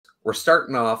we're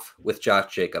starting off with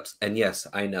Josh Jacobs. And yes,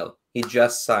 I know he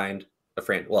just signed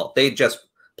they just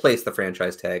placed the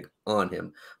franchise tag on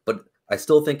him, but I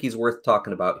still think he's worth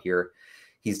talking about here.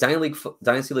 He's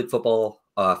Dynasty League football.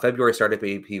 February startup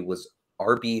ADP was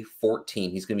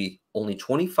RB14. He's going to be only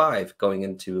 25 going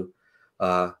into,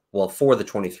 for the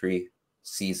 23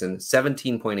 season,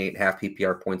 17.8 half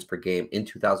PPR points per game in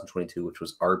 2022, which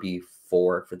was RB4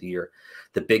 for the year.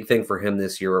 The big thing for him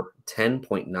this year,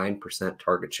 10.9%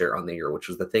 target share on the year, which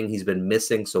was the thing he's been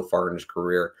missing so far in his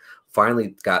career.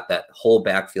 Finally got that whole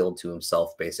backfield to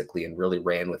himself, basically, and really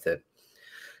ran with it.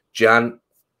 John,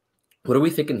 what are we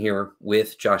thinking here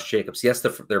with Josh Jacobs? Yes,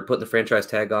 they're putting the franchise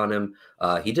tag on him.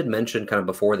 He did mention kind of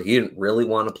before that he didn't really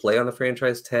want to play on the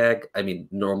franchise tag. I mean,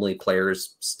 normally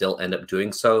players still end up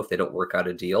doing so if they don't work out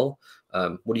a deal.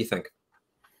 What do you think?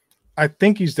 I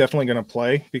think he's definitely going to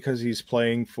play because he's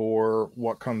playing for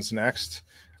what comes next.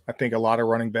 I think a lot of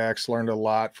running backs learned a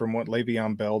lot from what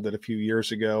Le'Veon Bell did a few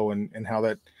years ago and how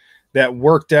that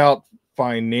worked out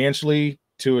financially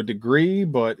to a degree,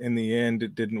 but in the end,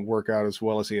 it didn't work out as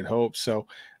well as he had hoped. So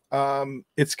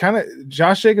it's kind of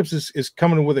Josh Jacobs is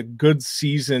coming with a good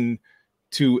season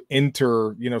to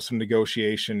enter, some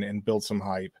negotiation and build some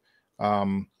hype.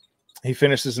 He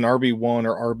finished as an RB1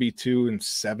 or RB2 in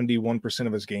 71%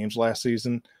 of his games last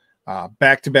season.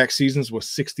 Back-to-back seasons with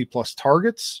 60-plus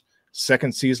targets.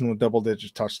 Second season with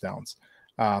double-digit touchdowns.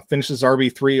 Finishes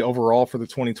RB3 overall for the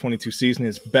 2022 season.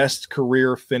 His best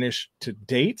career finish to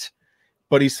date.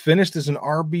 But he's finished as an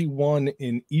RB1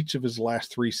 in each of his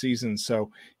last 3 seasons.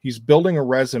 So he's building a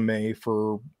resume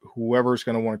for whoever's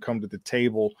going to want to come to the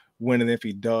table when and if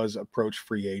he does approach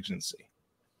free agency.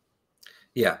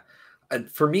 Yeah.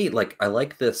 For me, I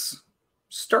like this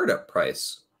startup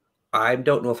price. I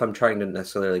don't know if I'm trying to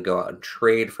necessarily go out and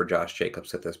trade for Josh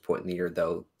Jacobs at this point in the year,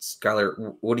 though. Schuyler,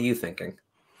 what are you thinking?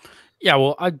 Yeah,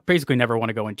 well, I basically never want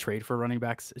to go and trade for running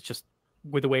backs. It's just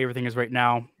with the way everything is right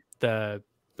now, the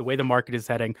way the market is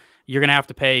heading, you're going to have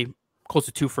to pay close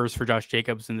to 2 firsts for Josh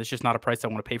Jacobs, and it's just not a price I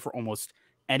want to pay for almost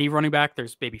any running back.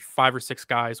 There's maybe 5 or 6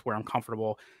 guys where I'm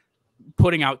comfortable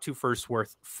putting out 2 firsts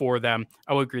worth for them.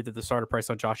 I would agree that the starter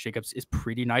price on Josh Jacobs is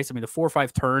pretty nice. I mean, the 4 or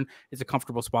 5 turn is a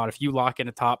comfortable spot. If you lock in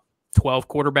a top 12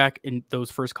 quarterback in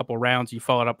those first couple of rounds, you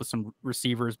follow it up with some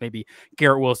receivers, maybe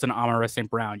Garrett Wilson, Amon-Ra St.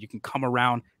 Brown. You can come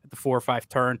around at the 4 or 5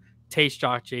 turn, taste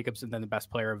Josh Jacobs, and then the best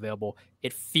player available.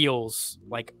 It feels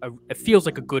like a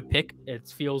good pick. It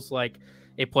feels like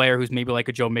a player who's maybe like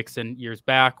a Joe Mixon years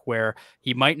back, where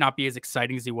he might not be as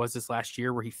exciting as he was this last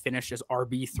year, where he finished as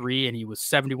RB3 and he was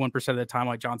 71% of the time,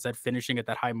 like John said, finishing at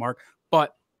that high mark.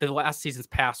 But the last season's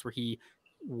past where he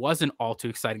wasn't all too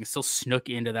exciting, still snuck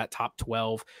into that top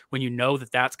 12 when you know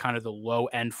that that's kind of the low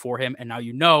end for him. And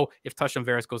now if Touchdown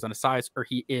Veras goes on a size or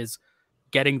he is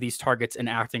getting these targets and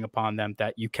acting upon them,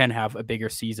 that you can have a bigger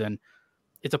season.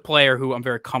 It's a player who I'm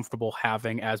very comfortable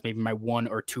having as maybe my 1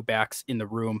 or 2 backs in the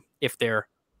room if they're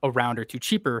a round or 2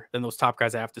 cheaper than those top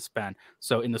guys I have to spend.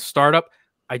 So in the startup,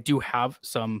 I do have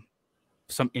some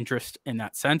interest in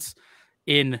that sense.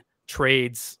 In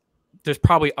trades, there's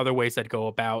probably other ways I'd go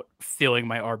about filling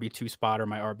my RB2 spot or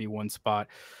my RB1 spot.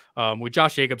 With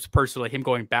Josh Jacobs, personally, him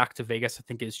going back to Vegas, I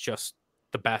think is just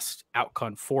the best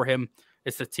outcome for him.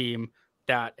 It's the team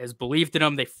that has believed in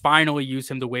him. They finally use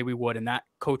him the way we would, and that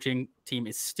coaching team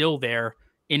is still there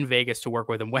in Vegas to work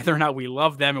with him. Whether or not we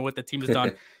love them and what the team has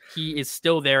done, he is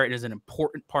still there and is an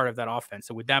important part of that offense.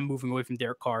 So with them moving away from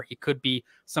Derek Carr, he could be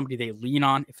somebody they lean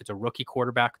on. If it's a rookie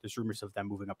quarterback, there's rumors of them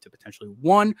moving up to potentially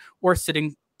 1 or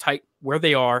sitting tight where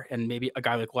they are, and maybe a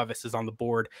guy like Levis is on the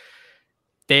board.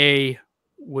 They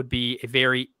would be a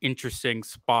very interesting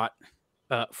spot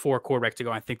for a quarterback to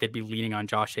go. I think they'd be leaning on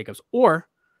Josh Jacobs. Or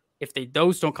if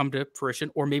those don't come to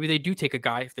fruition, or maybe they do take a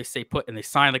guy, if they stay put and they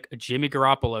sign like a Jimmy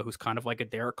Garoppolo, who's kind of like a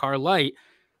Derek Carr light,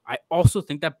 I also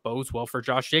think that bodes well for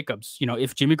Josh Jacobs.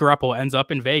 If Jimmy Garoppolo ends up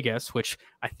in Vegas, which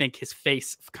I think his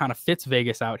face kind of fits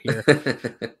Vegas out here.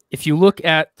 If you look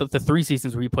at the 3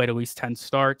 seasons where he played at least 10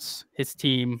 starts, his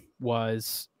team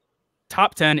was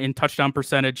top 10 in touchdown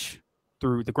percentage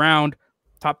through the ground,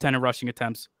 top 10 in rushing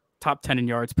attempts, top 10 in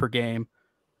yards per game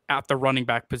at the running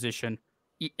back position.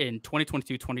 In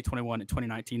 2022, 2021, and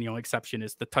 2019, the only exception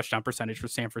is the touchdown percentage for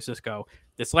San Francisco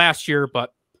this last year,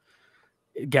 but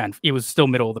again, it was still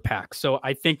middle of the pack. So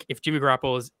I think if Jimmy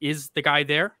Garoppolo is the guy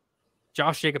there,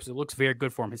 Josh Jacobs, it looks very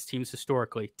good for him. His teams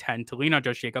historically tend to lean on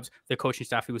Josh Jacobs. The coaching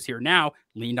staff who was here now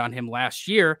leaned on him last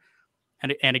year.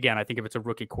 And again, I think if it's a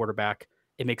rookie quarterback,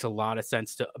 it makes a lot of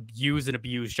sense to use and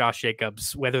abuse Josh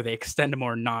Jacobs, whether they extend him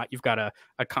or not. You've got a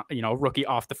rookie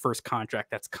off the first contract.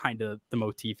 That's kind of the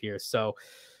motif here. So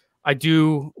I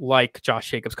do like Josh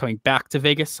Jacobs coming back to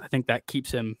Vegas. I think that keeps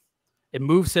him It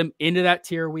moves him into that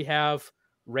tier we have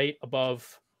right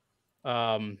above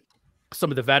some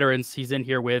of the veterans he's in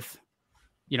here with,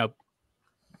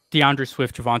 DeAndre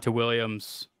Swift, Javonte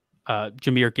Williams,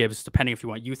 Jahmyr Gibbs, depending if you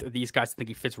want youth or these guys. I think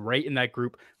he fits right in that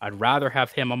group. I'd rather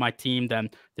have him on my team than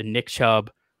the Nick Chubb,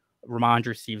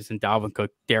 Ramondre Stevenson, Dalvin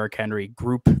Cook, Derrick Henry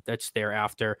group that's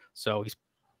thereafter. So he's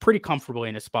pretty comfortably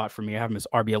in a spot for me. I have him as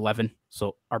RB11,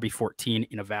 so RB14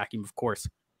 in a vacuum, of course.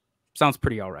 Sounds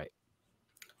pretty all right.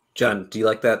 John, do you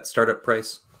like that startup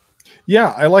price?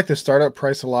 Yeah, I like the startup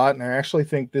price a lot, and I actually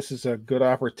think this is a good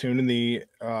opportunity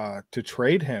to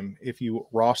trade him if you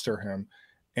roster him.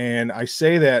 And I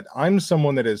say that I'm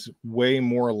someone that is way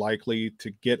more likely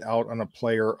to get out on a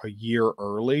player a year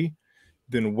early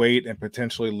than wait and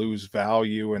potentially lose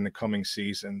value in the coming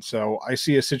season. So I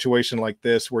see a situation like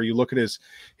this where you look at his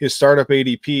startup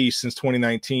ADP since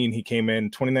 2019. He came in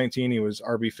 2019, he was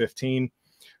RB15.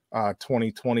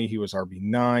 2020, he was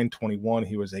RB9. 21,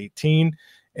 he was 18.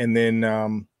 And then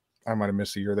I might have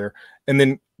missed a year there. And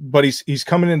then, but he's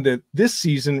coming into this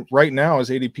season right now. His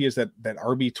ADP is that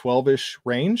RB12-ish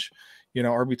range,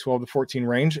 RB12 to 14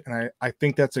 range. And I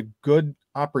think that's a good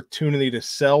opportunity to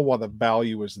sell while the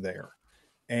value is there.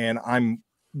 And I'm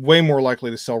way more likely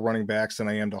to sell running backs than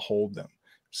I am to hold them.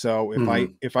 So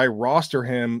if I roster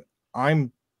him,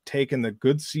 I'm taking the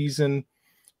good season,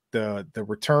 the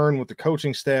return with the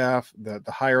coaching staff, the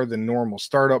higher than normal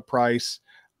startup price.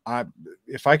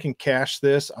 If I can cash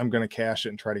this, I'm going to cash it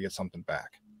and try to get something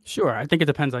back. Sure. I think it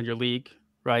depends on your league,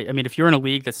 right? I mean, if you're in a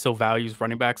league that still values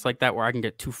running backs like that, where I can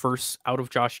get 2 firsts out of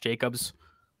Josh Jacobs,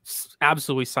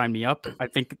 absolutely sign me up. I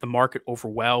think the market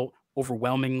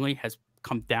overwhelmingly has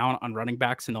come down on running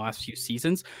backs in the last few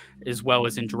seasons, as well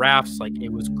as in drafts. Like, it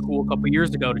was cool a couple of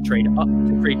years ago to trade up,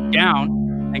 to trade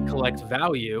down and collect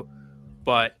value.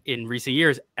 But in recent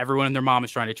years, everyone and their mom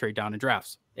is trying to trade down in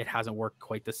drafts. It hasn't worked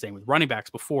quite the same with running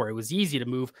backs before. It was easy to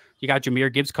move. You got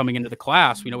Jahmyr Gibbs coming into the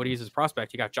class. We know what he is as a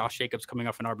prospect. You got Josh Jacobs coming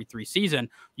off an RB3 season.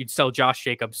 You'd sell Josh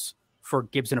Jacobs for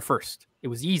Gibbs in a first. It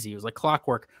was easy. It was like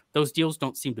clockwork. Those deals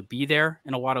don't seem to be there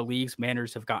in a lot of leagues.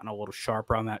 Managers have gotten a little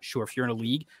sharper on that. Sure, if you're in a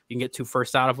league, you can get 2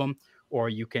 firsts out of them, or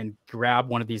you can grab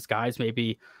one of these guys,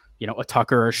 maybe a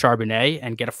Tucker or a Charbonnet,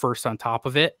 and get a first on top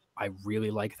of it. I really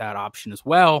like that option as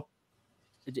well.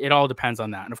 It all depends on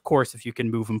that. And of course, if you can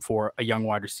move him for a young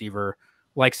wide receiver,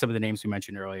 like some of the names we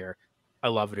mentioned earlier, I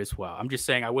love it as well. I'm just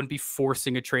saying I wouldn't be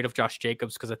forcing a trade of Josh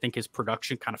Jacobs because I think his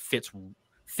production kind of fits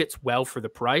well for the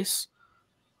price.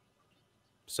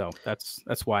 So that's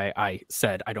why I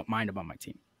said I don't mind him on my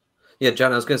team. Yeah,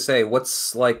 John, I was going to say,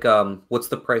 what's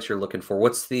the price you're looking for?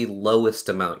 What's the lowest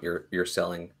amount you're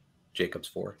selling Jacobs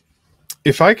for?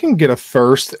 If I can get a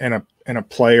first and a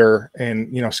player,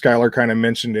 and Schuyler kind of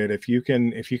mentioned it, if you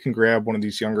can grab one of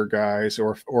these younger guys,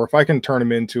 or if I can turn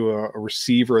him into a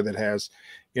receiver that has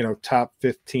top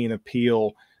 15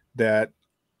 appeal, that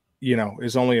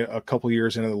is only a couple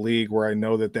years into the league, where I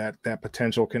know that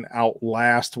potential can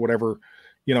outlast whatever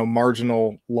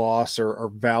marginal loss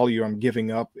or value I'm giving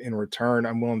up in return,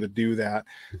 I'm willing to do that.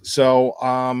 So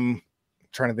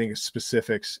trying to think of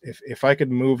specifics. If I could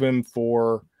move him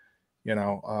for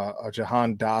a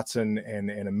Jahan Dotson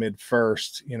and a mid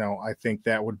first, I think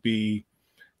that would be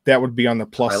on the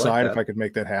plus side if I could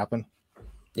make that happen.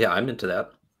 Yeah, I'm into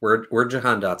that. We're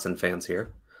Jahan Dotson fans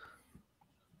here.